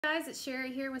Guys, it's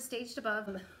Sherry here with Staged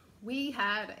Above. We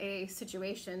had a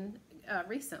situation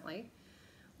recently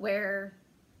where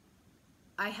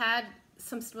I had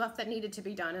some stuff that needed to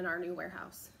be done in our new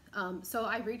warehouse. So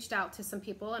I reached out to some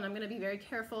people, and I'm going to be very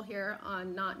careful here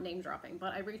on not name dropping,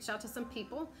 but I reached out to some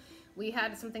people. We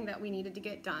had something that we needed to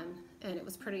get done, and it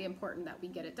was pretty important that we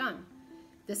get it done.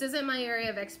 This isn't my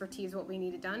area of expertise, what we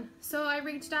needed done, so I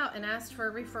reached out and asked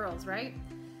for referrals, right?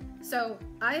 So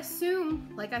I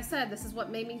assume, like I said, this is what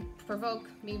made me provoke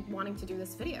me wanting to do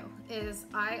this video, is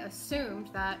I assumed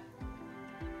that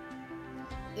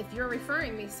if you're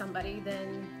referring me somebody,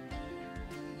 then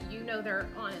you know they're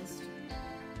honest.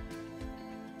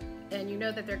 And you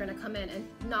know that they're gonna come in and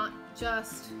not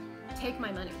just take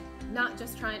my money, not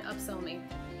just try and upsell me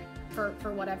for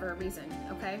whatever reason,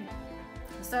 okay?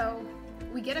 So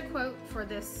we get a quote for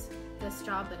this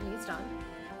job that needs done,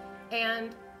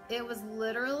 and it was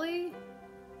literally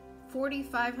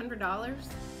 $4,500,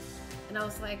 and I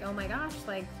was like, oh my gosh,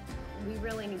 like, we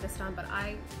really need this done, but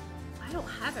I don't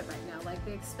have it right now. Like,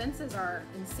 the expenses are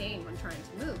insane when trying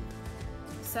to move.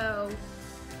 So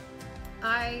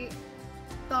I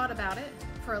thought about it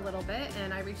for a little bit,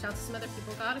 and I reached out to some other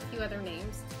people, got a few other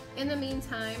names. In the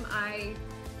meantime, I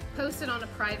posted on a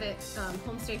private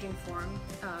home staging forum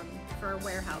for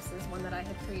warehouses, one that I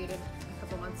had created a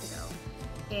couple months ago.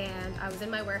 And I was in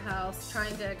my warehouse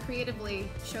trying to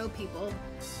creatively show people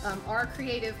our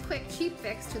creative, quick, cheap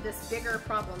fix to this bigger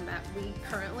problem that we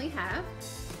currently have.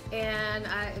 And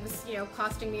it was,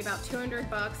 costing me about 200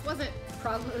 bucks. Wasn't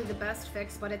probably the best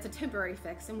fix, but it's a temporary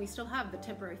fix, and we still have the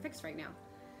temporary fix right now.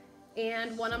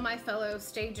 And one of my fellow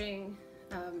staging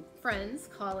friends,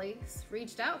 colleagues,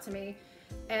 reached out to me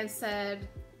and said,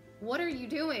 what are you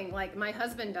doing? Like, my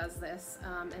husband does this,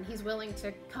 and he's willing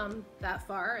to come that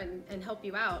far and help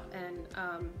you out. And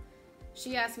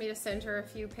she asked me to send her a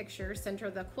few pictures, send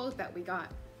her the quote that we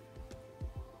got.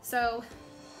 So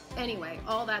anyway,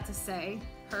 all that to say,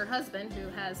 her husband, who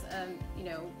has a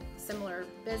similar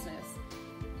business,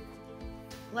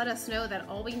 let us know that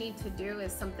all we need to do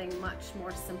is something much more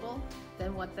simple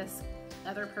than what this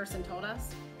other person told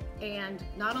us. And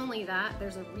not only that,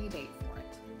 there's a rebate for it.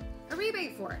 A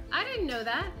rebate for it. I didn't know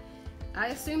that. I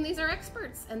assume these are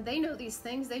experts and they know these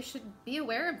things. They should be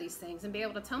aware of these things and be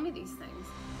able to tell me these things.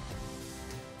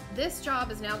 This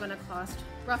job is now going to cost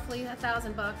roughly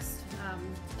 $1,000 bucks,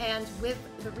 and with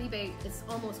the rebate, it's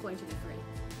almost going to be free.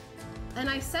 And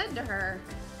I said to her,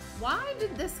 why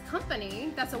did this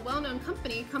company, that's a well-known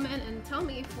company, come in and tell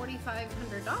me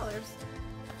 $4,500?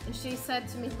 And she said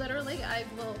to me, literally,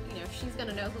 she's going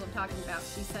to know who I'm talking about.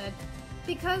 She said,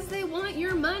 because they want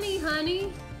your money,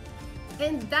 honey.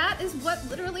 And that is what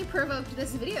literally provoked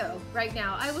this video right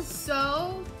now. I was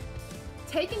so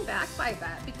taken back by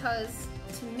that, because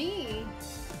to me,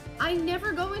 I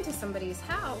never go into somebody's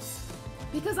house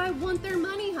because I want their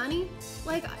money, honey.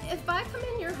 Like, if I come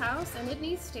in your house and it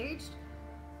needs staged,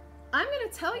 I'm gonna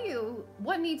tell you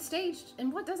what needs staged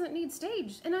and what doesn't need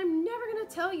staged. And I'm never gonna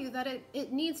tell you that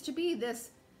it needs to be this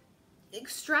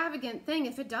extravagant thing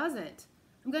if it doesn't.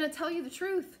 I'm gonna tell you the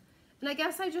truth. And I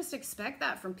guess I just expect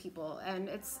that from people. And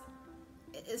it's,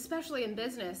 especially in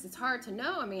business, it's hard to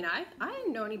know. I mean, I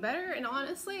didn't know any better. And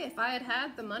honestly, if I had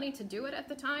had the money to do it at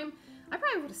the time, I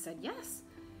probably would have said yes.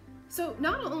 So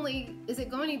not only is it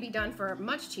going to be done for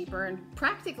much cheaper and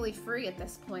practically free at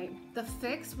this point, the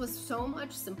fix was so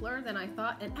much simpler than I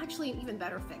thought, and actually an even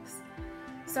better fix.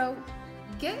 So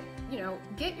get your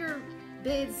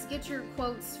bids, get your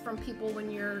quotes from people when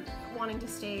you're wanting to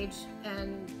stage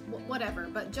and whatever,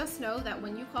 but just know that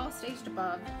when you call Staged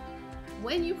Above,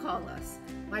 when you call us,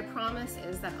 my promise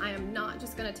is that I am not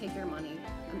just going to take your money.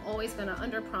 I'm always going to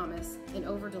under-promise and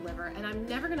over-deliver, and I'm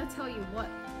never going to tell you what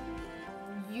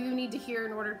you need to hear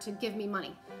in order to give me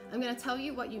money. I'm going to tell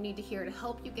you what you need to hear to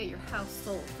help you get your house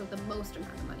sold for the most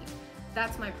amount of money.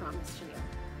 That's my promise to you.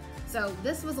 So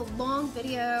this was a long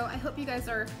video. I hope you guys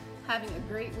are having a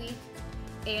great week,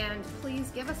 and please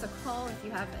give us a call if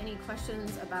you have any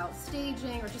questions about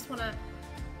staging or just want to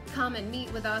come and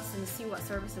meet with us and see what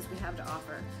services we have to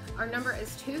offer. Our number is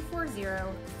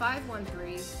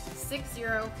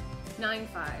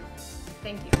 240-513-6095.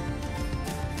 Thank you.